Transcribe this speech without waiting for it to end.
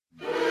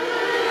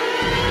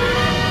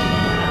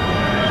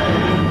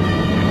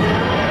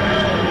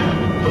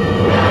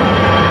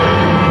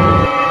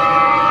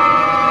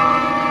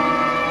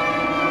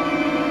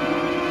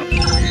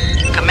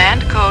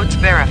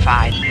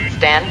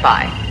stand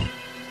by.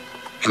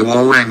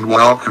 Hello and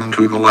welcome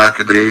to the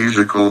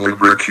Lackadaisical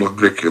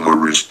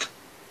Libricubicularist.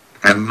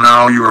 And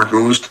now your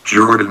host,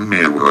 Jordan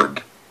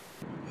Maywood.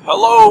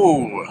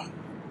 Hello!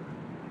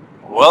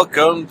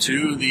 Welcome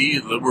to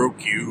the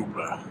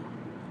LibroCube.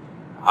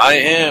 I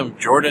am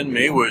Jordan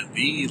Maywood,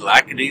 the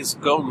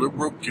Lackadaisical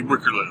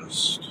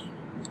Libricubicularist.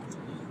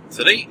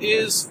 Today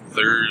is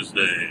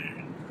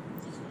Thursday,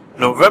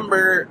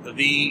 November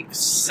the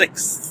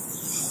 6th.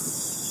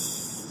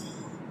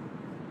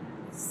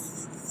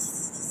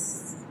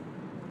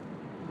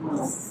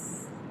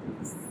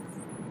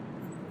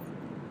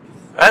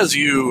 As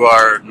you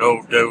are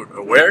no doubt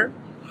aware,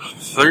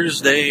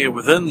 Thursday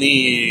within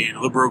the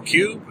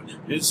LibroCube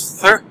is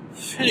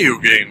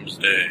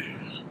Thur-Video-Games-Day,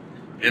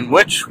 in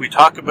which we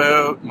talk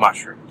about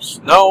mushrooms.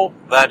 No,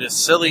 that is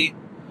silly.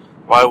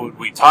 Why would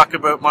we talk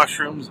about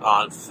mushrooms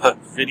on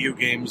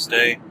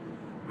Thur-Video-Games-Day?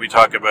 We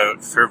talk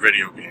about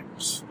Thur-Video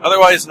games,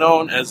 otherwise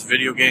known as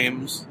video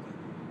games,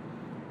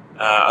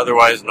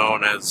 otherwise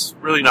known as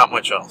really not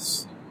much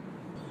else.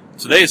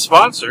 Today's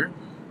sponsor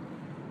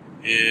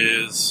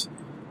is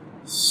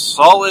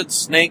Solid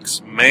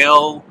Snake's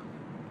Male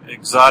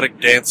Exotic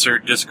Dancer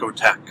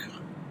Discotheque.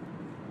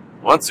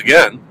 Once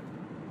again,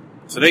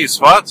 today's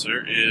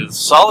sponsor is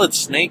Solid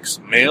Snake's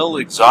Male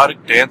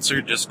Exotic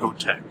Dancer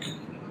Discotheque.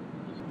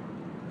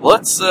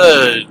 Let's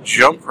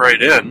jump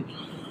right in,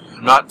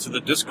 not to the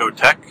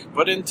discotheque,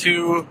 but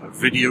into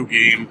video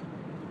game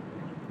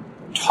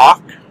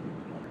talk.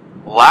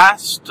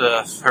 Last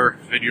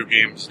Thur-Video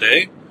Games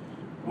Day,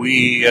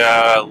 we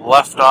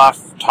left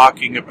off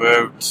talking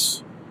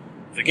about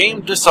the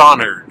game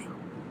Dishonored,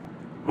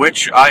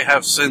 which I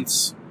have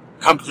since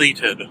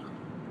completed,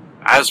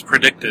 as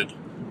predicted.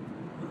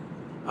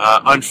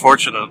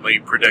 Unfortunately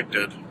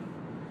predicted.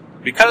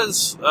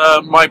 Because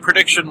my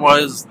prediction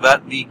was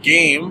that the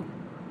game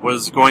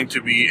was going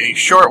to be a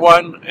short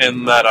one,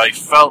 and that I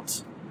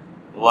felt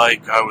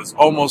like I was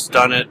almost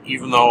done it,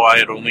 even though I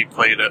had only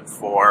played it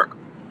for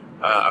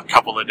a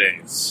couple of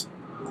days.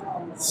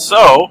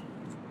 So,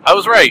 I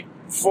was right,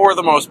 for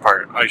the most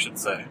part, I should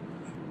say.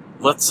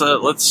 Let's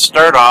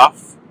start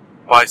off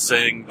by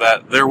saying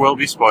that there will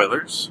be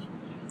spoilers.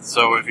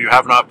 So if you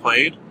have not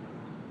played,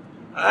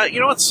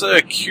 what's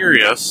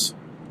curious?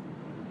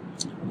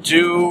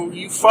 Do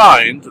you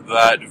find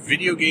that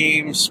video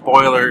game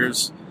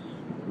spoilers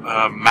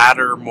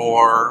matter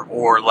more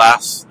or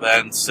less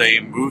than, say,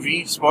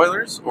 movie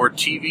spoilers or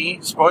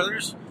TV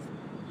spoilers?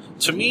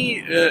 To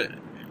me,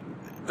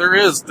 there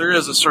is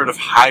a sort of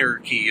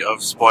hierarchy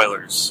of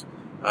spoilers.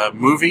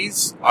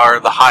 Movies are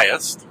the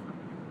highest.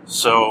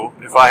 So,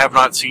 if I have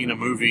not seen a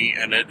movie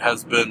and it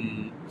has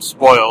been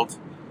spoiled,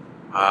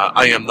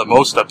 I am the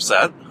most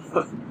upset.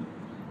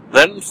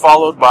 Then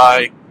followed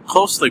by,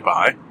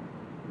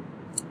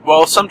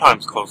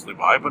 sometimes closely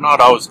by, but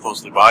not always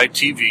closely by,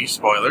 TV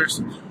spoilers.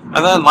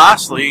 And then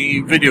lastly,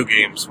 video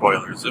game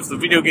spoilers. If the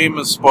video game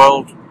is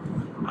spoiled,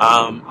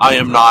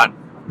 I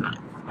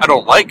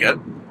don't like it,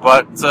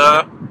 but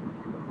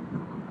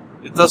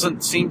it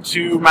doesn't seem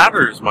to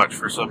matter as much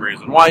for some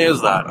reason. Why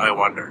is that, I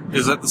wonder?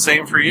 Is it the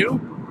same for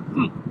you?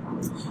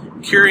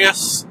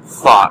 Curious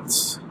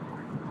thoughts.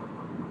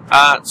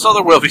 So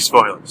there will be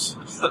spoilers.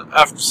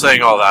 After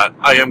saying all that,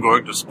 I am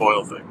going to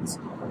spoil things.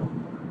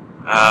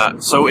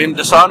 So in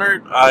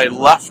Dishonored, I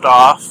left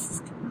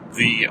off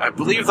I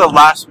believe the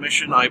last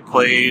mission I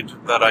played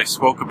that I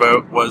spoke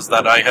about was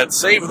that I had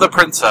saved the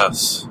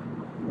princess.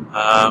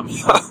 A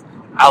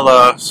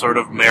la sort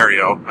of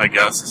Mario, I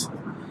guess.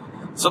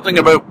 Something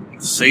about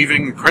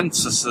saving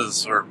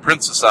princesses or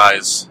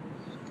princess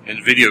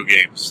in video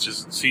games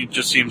just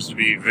seems to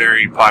be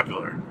very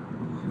popular.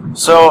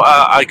 So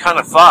I kind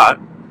of thought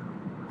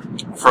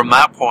from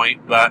that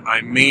point that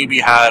I maybe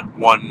had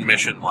one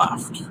mission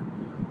left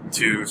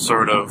to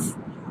sort of,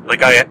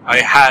 like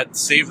I had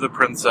saved the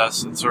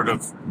princess and sort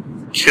of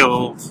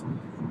killed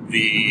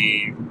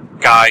the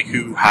guy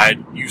who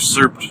had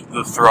usurped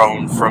the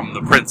throne from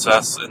the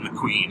princess and the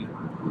queen,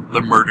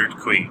 the murdered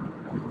queen.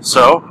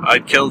 So,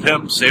 I'd killed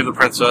him, saved the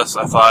princess.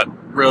 I thought,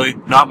 really,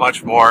 not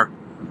much more.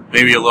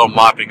 Maybe a little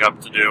mopping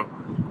up to do.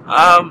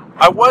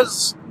 I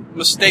was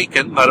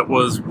mistaken that it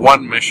was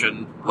one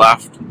mission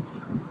left.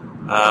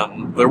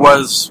 There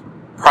was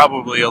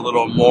probably a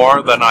little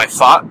more than I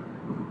thought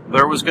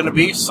there was going to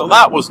be, so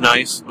that was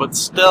nice, but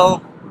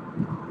still,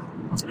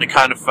 it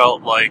kind of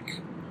felt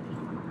like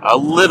a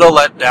little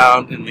let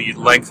down in the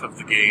length of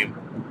the game.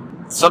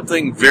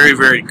 Something very,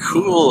 very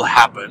cool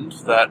happened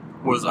that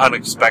was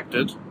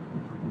unexpected.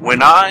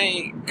 When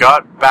I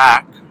got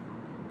back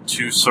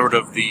to sort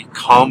of the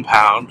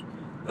compound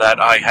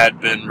that I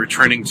had been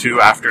returning to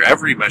after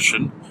every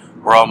mission,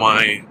 where all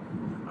my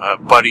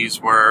buddies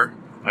were,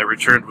 I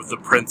returned with the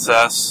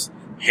princess,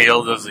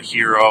 hailed as a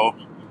hero,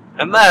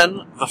 and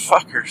then the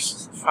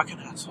fucking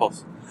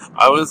assholes.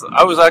 I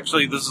was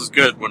actually, this is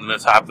good when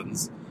this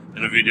happens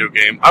in a video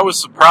game. I was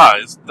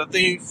surprised that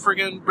they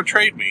friggin'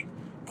 betrayed me,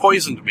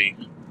 poisoned me.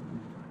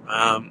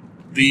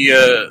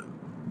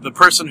 The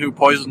person who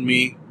poisoned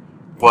me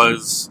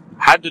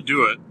had to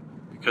do it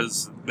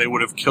because they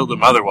would have killed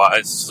him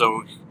otherwise.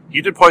 So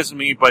he did poison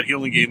me, but he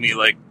only gave me,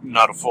 like,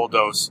 not a full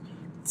dose.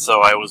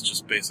 So I was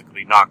just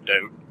basically knocked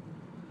out.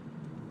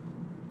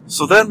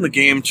 So then the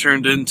game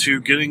turned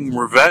into getting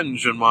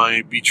revenge on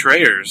my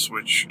betrayers,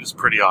 which is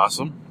pretty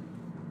awesome.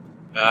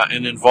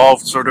 And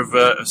involved sort of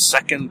a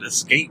second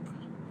escape.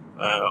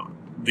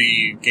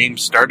 The game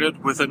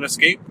started with an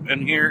escape,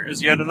 and here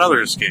is yet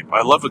another escape.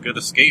 I love a good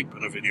escape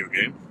in a video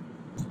game.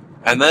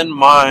 And then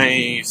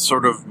my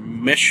sort of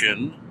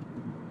mission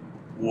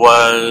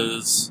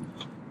was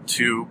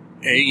to,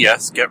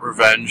 yes, get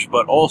revenge,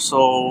 but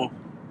also,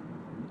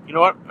 you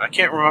know what? I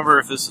can't remember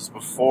if this is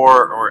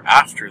before or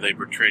after they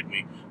betrayed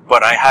me,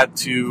 but I had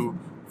to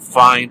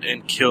find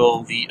and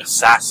kill the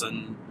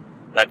assassin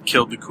that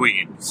killed the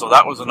queen. So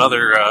that was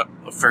another a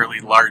fairly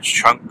large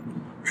chunk,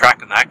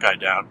 tracking that guy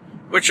down,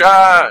 which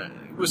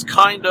was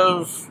kind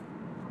of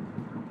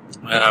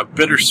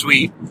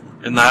bittersweet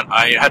in that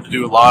I had to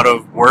do a lot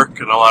of work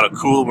and a lot of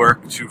cool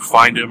work to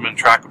find him and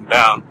track him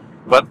down,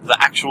 but the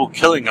actual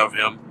killing of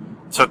him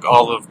took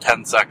all of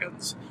 10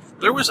 seconds.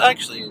 There was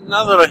actually,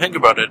 now that I think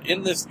about it,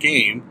 in this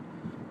game,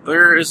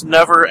 there is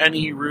never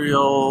any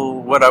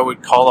real, what I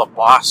would call a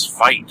boss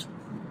fight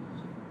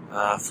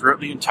throughout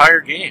the entire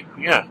game.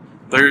 Yeah,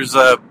 there's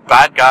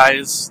bad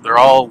guys, they're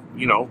all,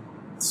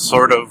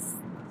 sort of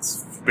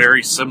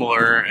very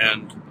similar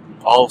and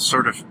all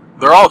sort of,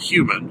 they're all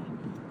human.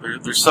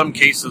 There's some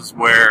cases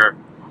where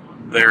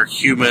they're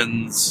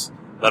humans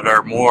that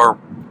are more,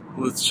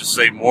 let's just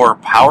say, more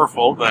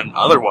powerful than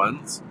other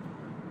ones,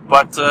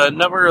 but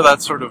never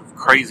that sort of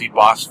crazy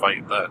boss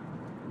fight that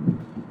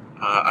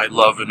I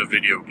love in a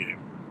video game.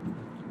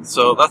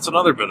 So that's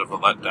another bit of a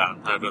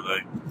letdown, now that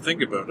I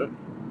think about it.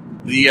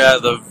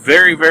 The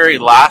very, very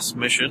last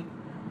mission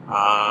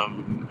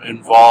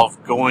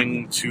involved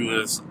going to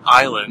this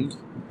island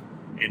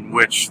in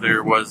which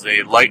there was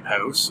a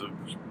lighthouse.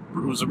 It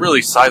was a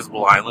really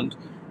sizable island,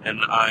 and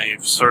I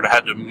sort of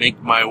had to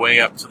make my way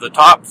up to the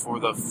top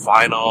for the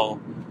final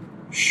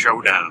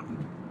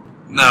showdown.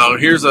 Now,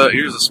 here's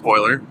a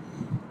spoiler.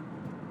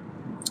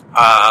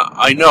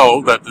 I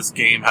know that this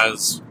game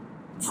has,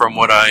 from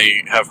what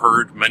I have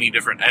heard, many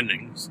different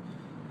endings.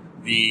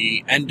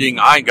 The ending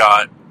I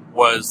got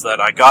was that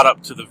I got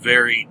up to the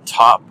very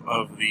top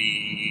of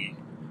the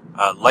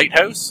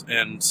lighthouse,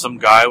 and some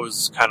guy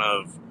was kind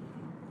of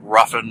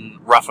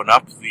roughing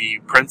up the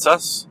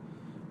princess,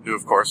 who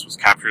of course was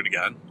captured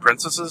again.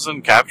 Princesses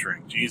and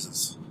capturing,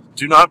 Jesus.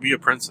 Do not be a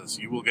princess,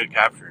 you will get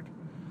captured.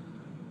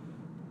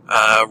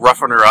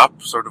 Roughing her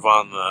up, sort of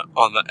on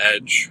the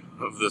edge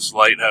of this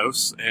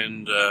lighthouse,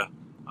 and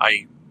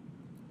I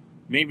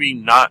maybe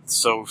not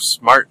so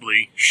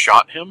smartly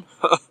shot him,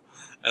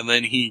 and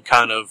then he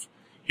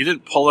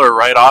didn't pull her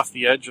right off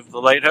the edge of the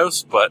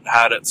lighthouse, but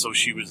had it so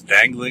she was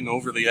dangling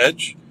over the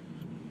edge,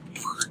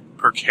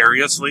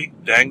 precariously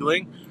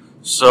dangling.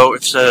 So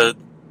it said,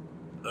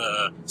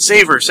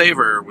 save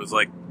her, was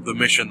like the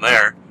mission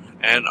there.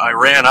 And I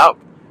ran up,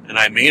 and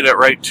I made it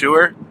right to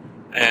her,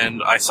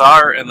 and I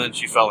saw her, and then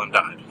she fell and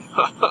died.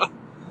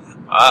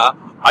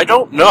 I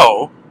don't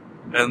know,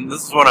 and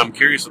this is what I'm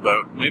curious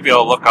about, maybe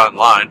I'll look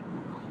online,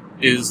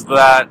 is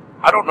that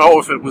I don't know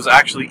if it was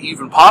actually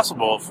even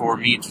possible for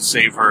me to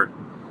save her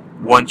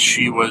once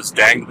she was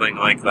dangling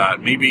like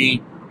that.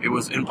 Maybe it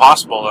was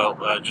impossible,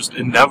 just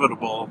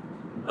inevitable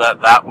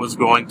that was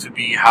going to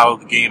be how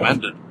the game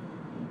ended.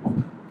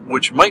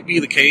 Which might be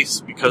the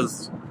case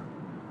because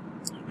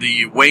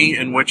the way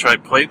in which I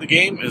played the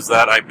game is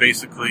that I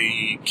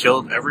basically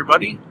killed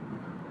everybody.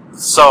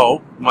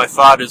 So, my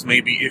thought is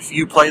maybe if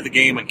you play the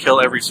game and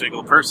kill every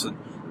single person,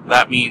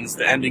 that means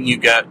the ending you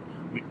get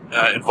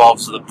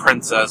involves the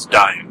princess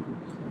dying.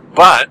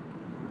 But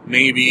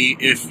maybe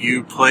if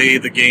you play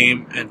the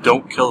game and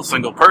don't kill a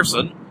single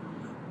person,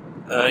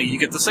 you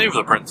get to save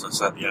the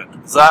princess at the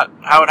end. Is that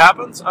how it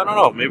happens? I don't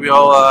know. Maybe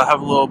I'll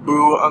have a little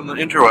boo on the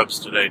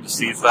interwebs today to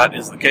see if that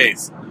is the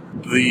case.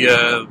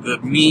 The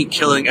me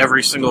killing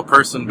every single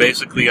person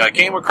basically I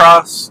came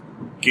across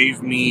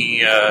gave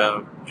me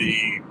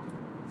the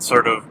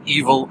sort of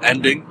evil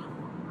ending,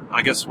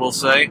 I guess we'll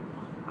say.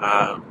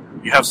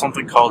 You have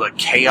something called a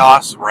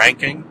chaos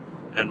ranking,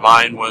 and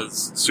mine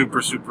was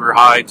super, super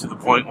high to the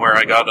point where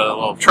I got a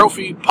little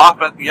trophy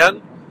pop at the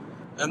end,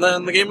 and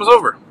then the game was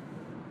over.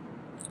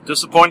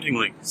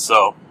 Disappointingly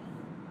so,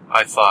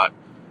 I thought.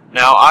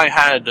 Now, I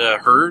had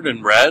heard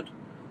and read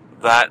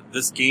that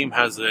this game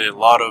has a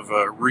lot of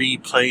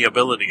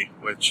replayability,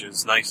 which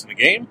is nice in the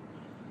game.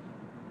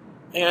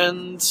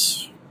 And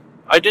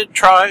I did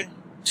try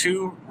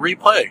to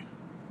replay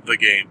the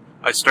game.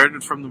 I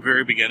started from the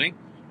very beginning,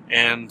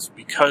 and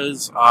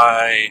because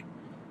I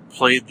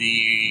played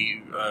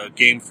the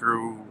game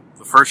through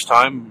the first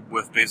time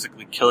with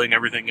basically killing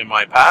everything in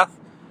my path,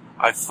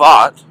 I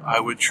thought I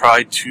would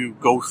try to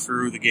go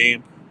through the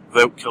game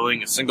without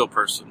killing a single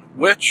person,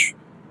 which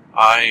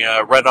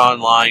I read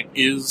online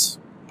is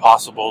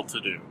possible to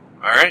do.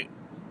 Alright?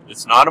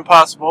 It's not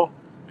impossible,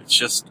 it's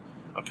just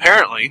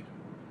apparently,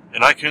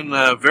 and I can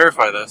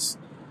verify this,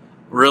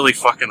 really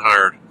fucking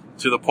hard,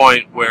 to the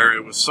point where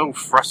it was so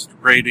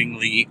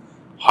frustratingly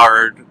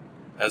hard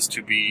as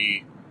to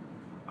be,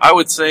 I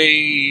would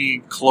say,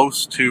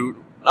 close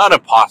to, not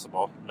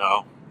impossible,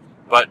 no,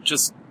 but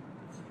just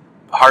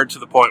hard to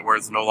the point where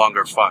it's no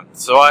longer fun.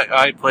 So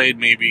I played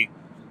maybe,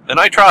 and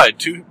I tried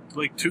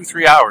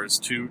 2-3 hours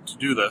to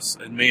do this,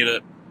 and made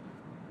it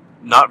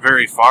not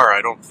very far,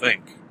 I don't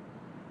think,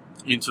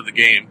 into the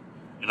game,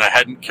 and I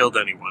hadn't killed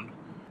anyone,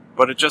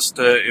 but it just,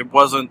 it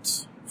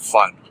wasn't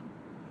fun.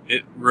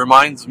 It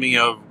reminds me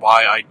of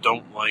why I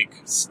don't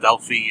like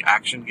stealthy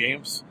action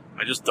games.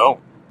 I just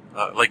don't.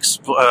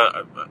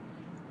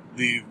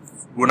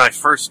 When I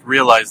first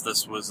realized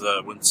this was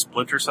when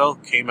Splinter Cell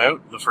came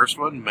out, the first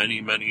one,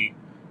 many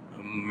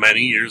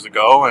years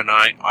ago, and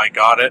I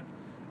got it,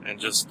 and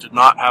just did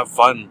not have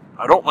fun.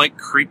 I don't like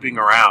creeping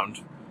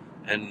around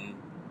and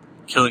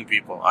killing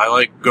people. I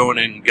like going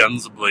in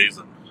guns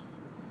a-blazing.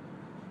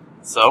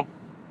 So,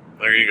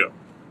 there you go.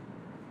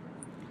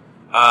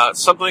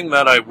 Something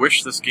that I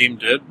wish this game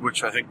did,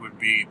 which I think would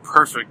be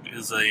perfect,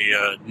 is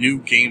a new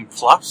game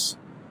plus.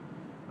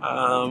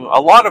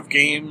 A lot of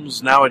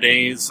games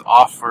nowadays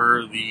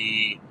offer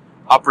the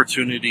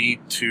opportunity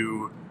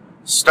to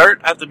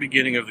start at the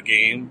beginning of the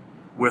game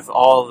with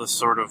all the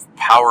sort of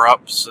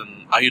power-ups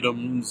and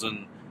items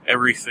and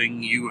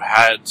everything you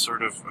had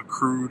sort of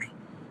accrued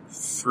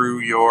through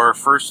your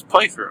first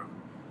playthrough.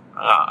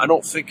 I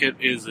don't think it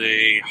is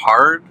a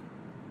hard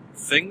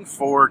thing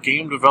for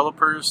game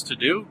developers to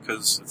do,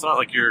 because it's not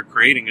like you're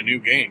creating a new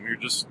game. You're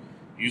just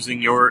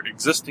using your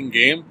existing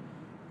game,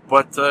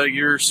 but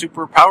you're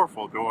super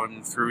powerful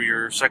going through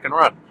your second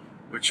run,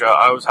 which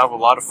I always have a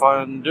lot of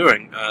fun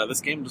doing.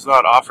 This game does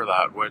not offer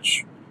that,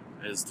 which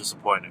is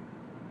disappointing.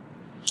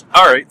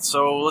 Alright,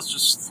 so let's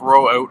just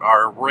throw out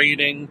our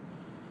rating.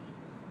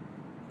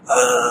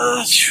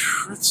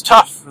 It's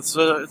tough. It's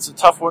a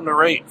tough one to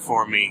rate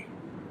for me.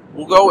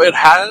 We'll go, it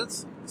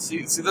has... See,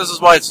 this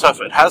is why it's tough.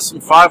 It has some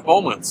 5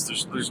 moments.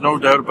 There's no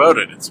doubt about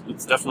it.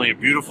 It's definitely a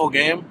beautiful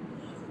game.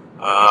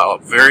 A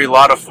very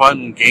lot of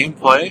fun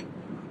gameplay.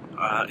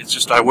 It's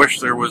just I wish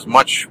there was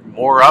much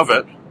more of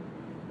it.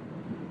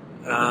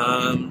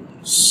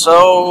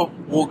 So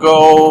we'll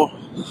go.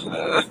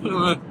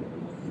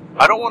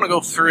 I don't want to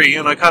go 3,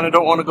 and I kind of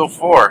don't want to go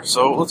 4.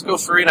 So let's go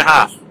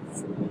 3.5.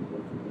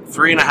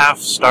 3.5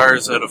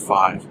 stars out of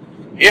 5.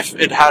 If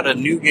it had a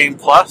new game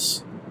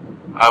plus,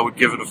 I would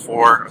give it a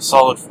 4, a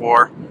solid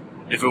 4.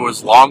 If it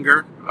was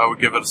longer, I would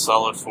give it a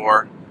solid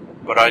 4.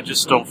 But I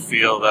just don't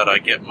feel that I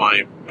get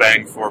my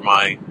bang for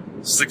my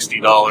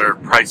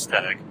 $60 price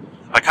tag.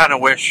 I kind of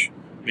wish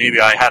maybe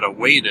I had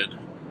waited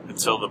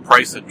until the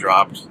price had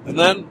dropped, and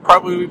then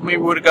probably maybe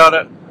would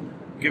have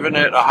given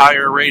it a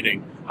higher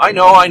rating. I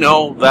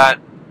know that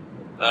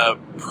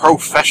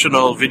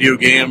professional video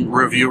game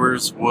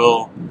reviewers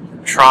will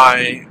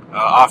try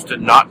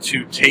often not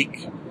to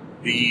take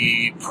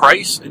the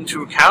price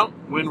into account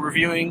when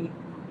reviewing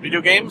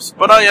video games,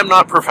 but I am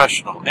not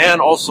professional,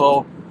 and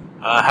also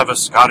have a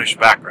Scottish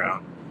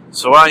background,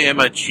 so I am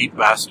a cheap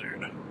bastard.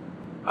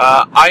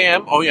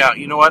 Oh yeah,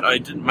 you know what, I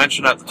didn't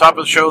mention at the top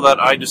of the show that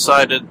I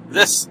decided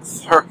this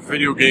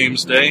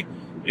Thur-Video-Games-Day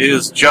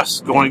is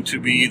just going to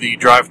be the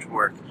drive to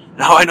work.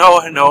 Now I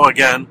know,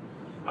 again,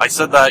 I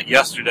said that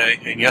yesterday,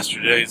 in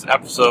yesterday's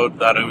episode,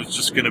 that it was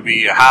just going to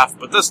be a half,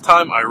 but this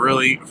time I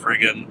really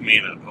friggin'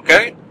 mean it,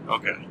 okay?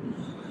 Okay.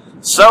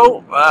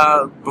 So,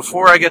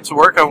 before I get to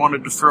work, I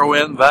wanted to throw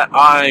in that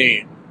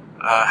I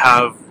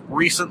have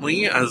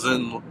recently, as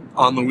in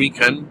on the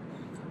weekend,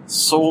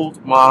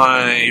 sold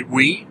my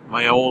Wii,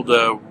 my old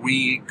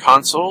Wii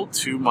console,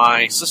 to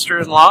my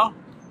sister-in-law,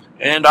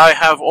 and I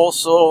have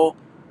also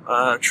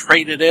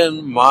traded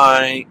in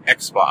my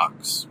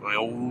Xbox, my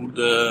old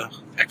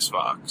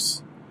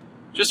Xbox.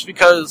 Just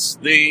because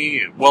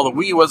the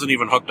Wii wasn't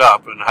even hooked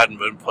up and hadn't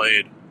been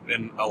played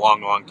in a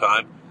long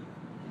time.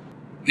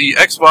 The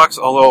Xbox,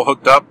 although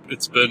hooked up,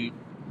 it's been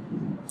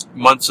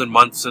months and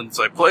months since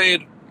I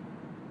played,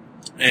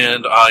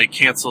 and I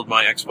canceled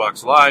my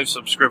Xbox Live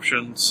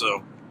subscription,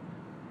 so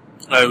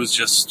I was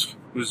just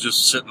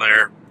sitting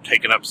there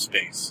taking up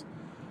space.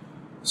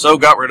 So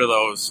got rid of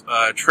those.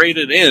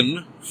 Traded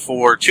in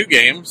for 2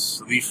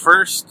 games. The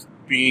first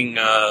being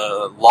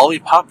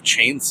Lollipop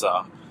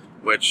Chainsaw,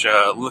 which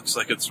looks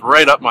like it's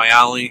right up my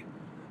alley.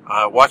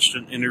 Watched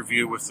an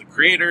interview with the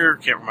creator,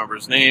 can't remember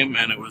his name,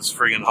 and it was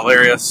friggin'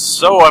 hilarious,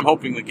 so I'm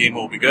hoping the game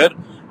will be good.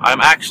 I'm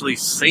actually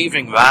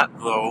saving that,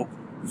 though,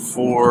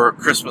 for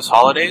Christmas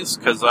holidays,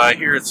 because I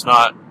hear it's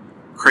not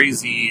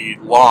crazy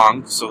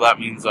long, so that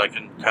means I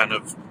can kind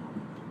of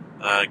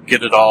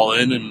get it all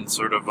in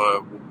sort of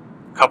a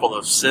couple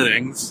of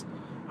sittings.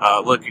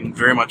 Looking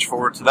very much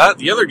forward to that.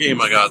 The other game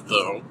I got,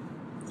 though,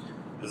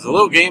 is a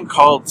little game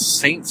called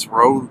Saints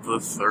Row the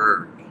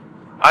Third.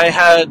 I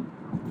had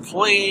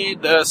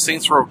played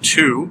Saints Row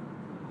 2,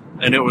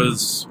 and it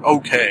was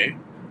okay,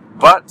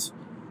 but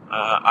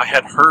I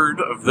had heard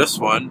of this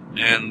one,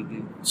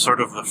 and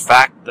sort of the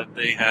fact that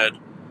they had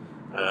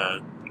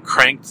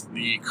cranked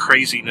the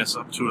craziness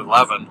up to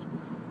 11.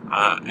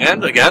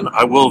 And again,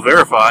 I will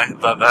verify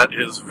that that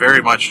is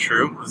very much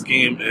true. This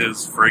game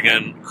is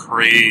friggin'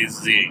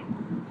 crazy.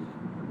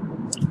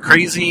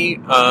 crazy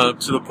to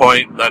the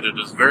point that it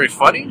is very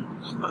funny.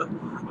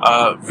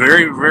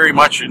 Very, very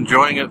much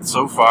enjoying it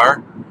so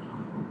far.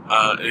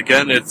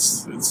 Again,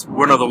 it's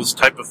one of those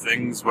type of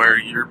things where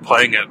you're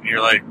playing it and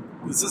you're like,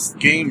 is this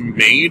game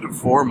made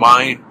for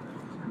my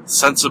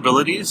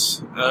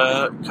sensibilities?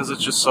 Because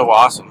it's just so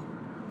awesome.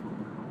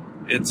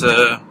 It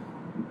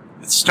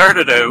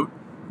started out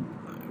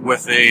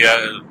with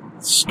a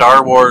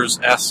Star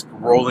Wars-esque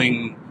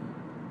rolling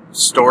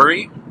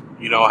story.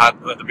 You know, at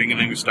the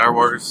beginning of Star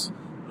Wars,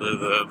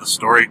 the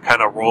story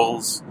kind of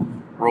rolls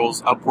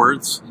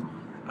upwards.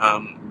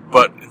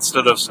 But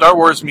instead of Star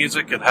Wars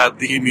music, it had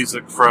the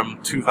music from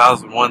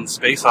 2001: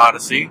 Space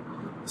Odyssey.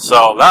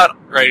 So that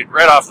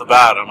right off the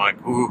bat, I'm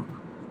like, ooh,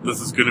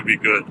 this is going to be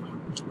good.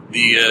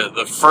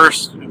 The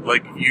first,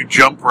 like, you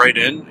jump right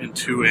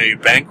into a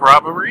bank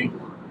robbery.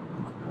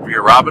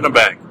 You're robbing a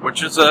bank,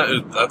 which is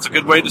that's a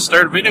good way to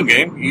start a video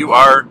game. You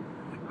are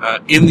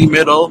in the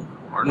middle,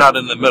 or not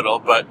in the middle,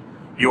 but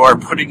you are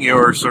putting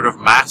your sort of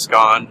mask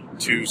on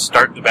to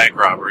start the bank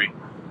robbery.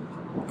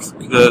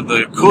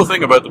 The cool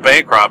thing about the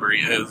bank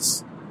robbery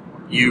is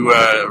you,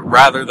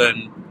 rather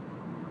than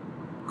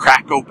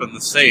crack open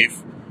the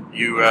safe,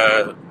 you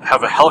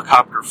have a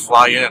helicopter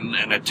fly in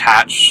and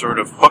attach sort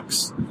of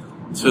hooks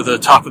to the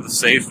top of the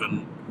safe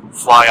and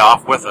fly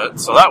off with it.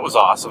 So that was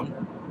awesome.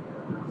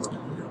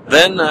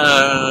 Then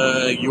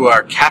you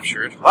are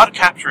captured. A lot of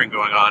capturing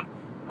going on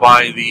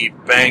by the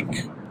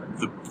bank,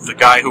 the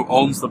guy who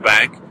owns the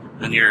bank,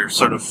 and you're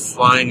sort of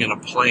flying in a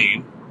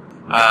plane.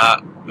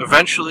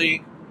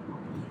 Eventually,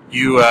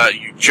 you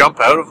jump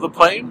out of the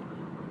plane,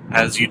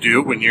 as you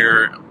do when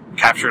you're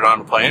captured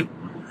on a plane,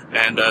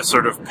 and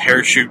sort of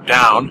parachute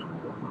down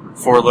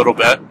for a little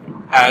bit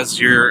as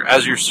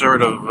you're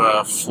sort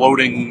of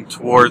floating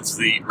towards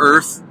the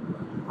Earth.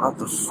 What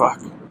the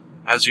fuck?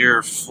 As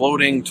you're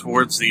floating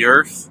towards the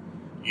Earth,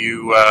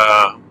 you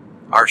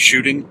are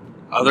shooting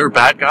other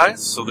bad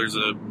guys, so there's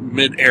a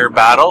mid-air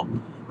battle.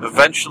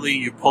 Eventually,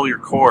 you pull your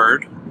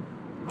cord,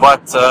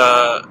 but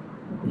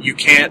you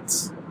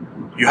can't.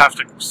 You have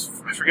to.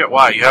 I forget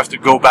why. You have to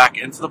go back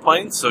into the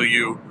plane, so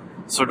you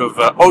sort of.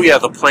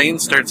 The plane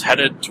starts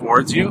headed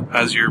towards you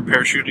as you're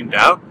parachuting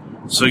down.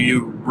 So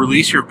you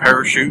release your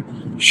parachute,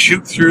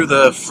 shoot through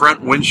the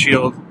front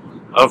windshield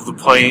of the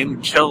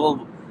plane,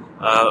 kill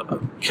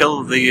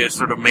the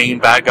sort of main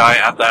bad guy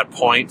at that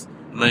point,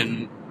 and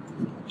then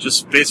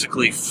just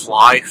basically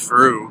fly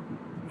through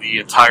the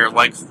entire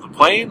length of the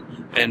plane.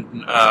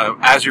 And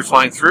as you're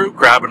flying through,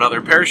 grab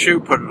another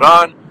parachute, put it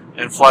on,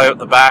 and fly out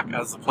the back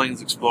as the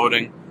plane's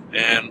exploding,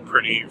 and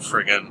pretty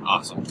friggin'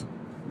 awesome.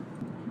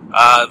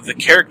 The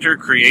character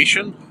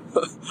creation,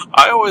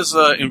 I always,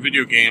 in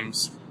video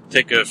games,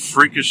 take a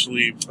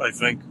freakishly, I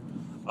think,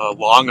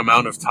 long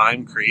amount of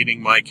time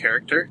creating my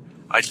character.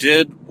 I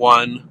did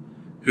one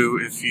who,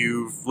 if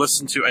you've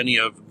listened to any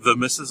of the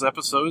Mrs.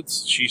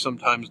 episodes, she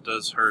sometimes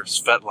does her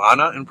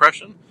Svetlana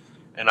impression,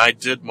 and I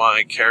did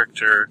my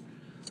character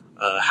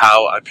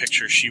how I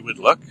picture she would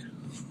look.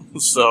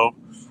 So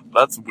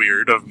that's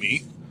weird of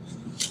me.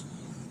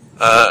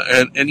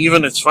 And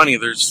even it's funny,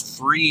 there's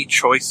 3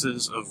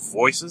 choices of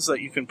voices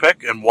that you can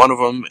pick, and one of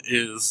them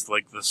is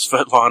like the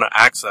Svetlana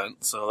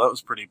accent, so that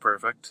was pretty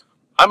perfect.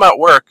 I'm at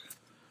work.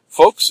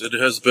 Folks, it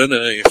has been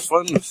a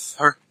fun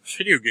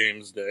video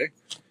games day.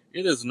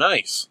 It is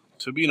nice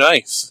to be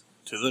nice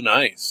to the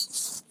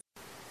nice.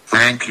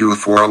 Thank you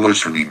for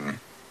listening.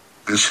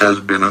 This has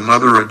been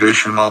another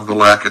edition of the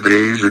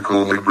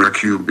Lackadaisical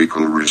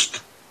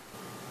Librocubicularist.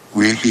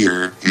 We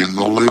here in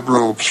the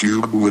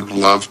Librocube would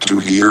love to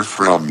hear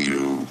from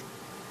you.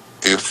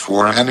 If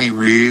for any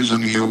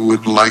reason you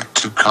would like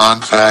to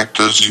contact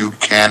us, you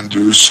can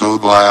do so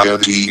via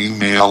the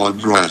email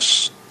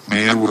address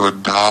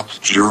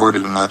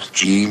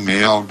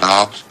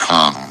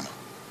mailwood.jordan@gmail.com.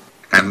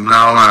 And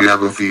now I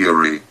have a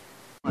theory.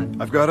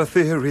 I've got a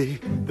theory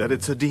that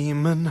it's a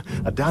demon,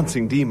 a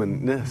dancing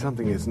demon. Nah,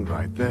 something isn't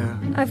right there.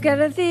 I've got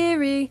a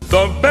theory.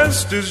 The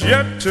best is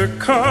yet to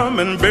come,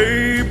 and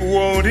babe,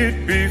 won't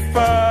it be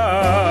fine?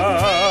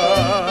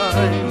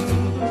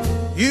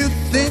 You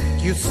think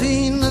you've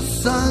seen the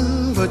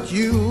sun, but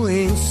you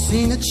ain't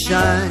seen it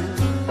shine.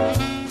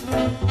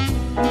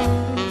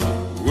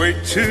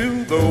 Wait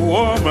till the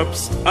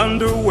warm-up's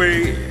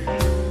underway.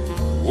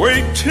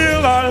 Wait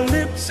till our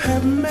lips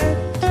have met.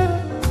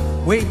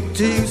 Wait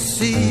till you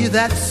see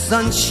that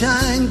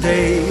sunshine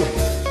day.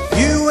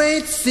 You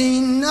ain't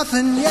seen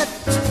nothing yet.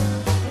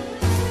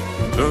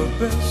 The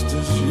best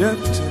is yet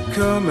to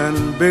come,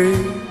 and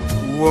babe,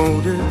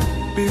 won't it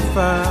be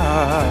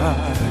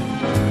fine?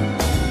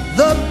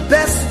 The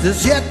best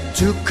is yet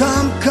to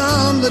come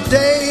the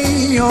day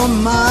you're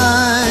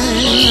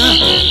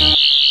mine.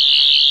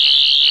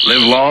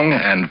 Live long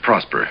and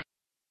prosper.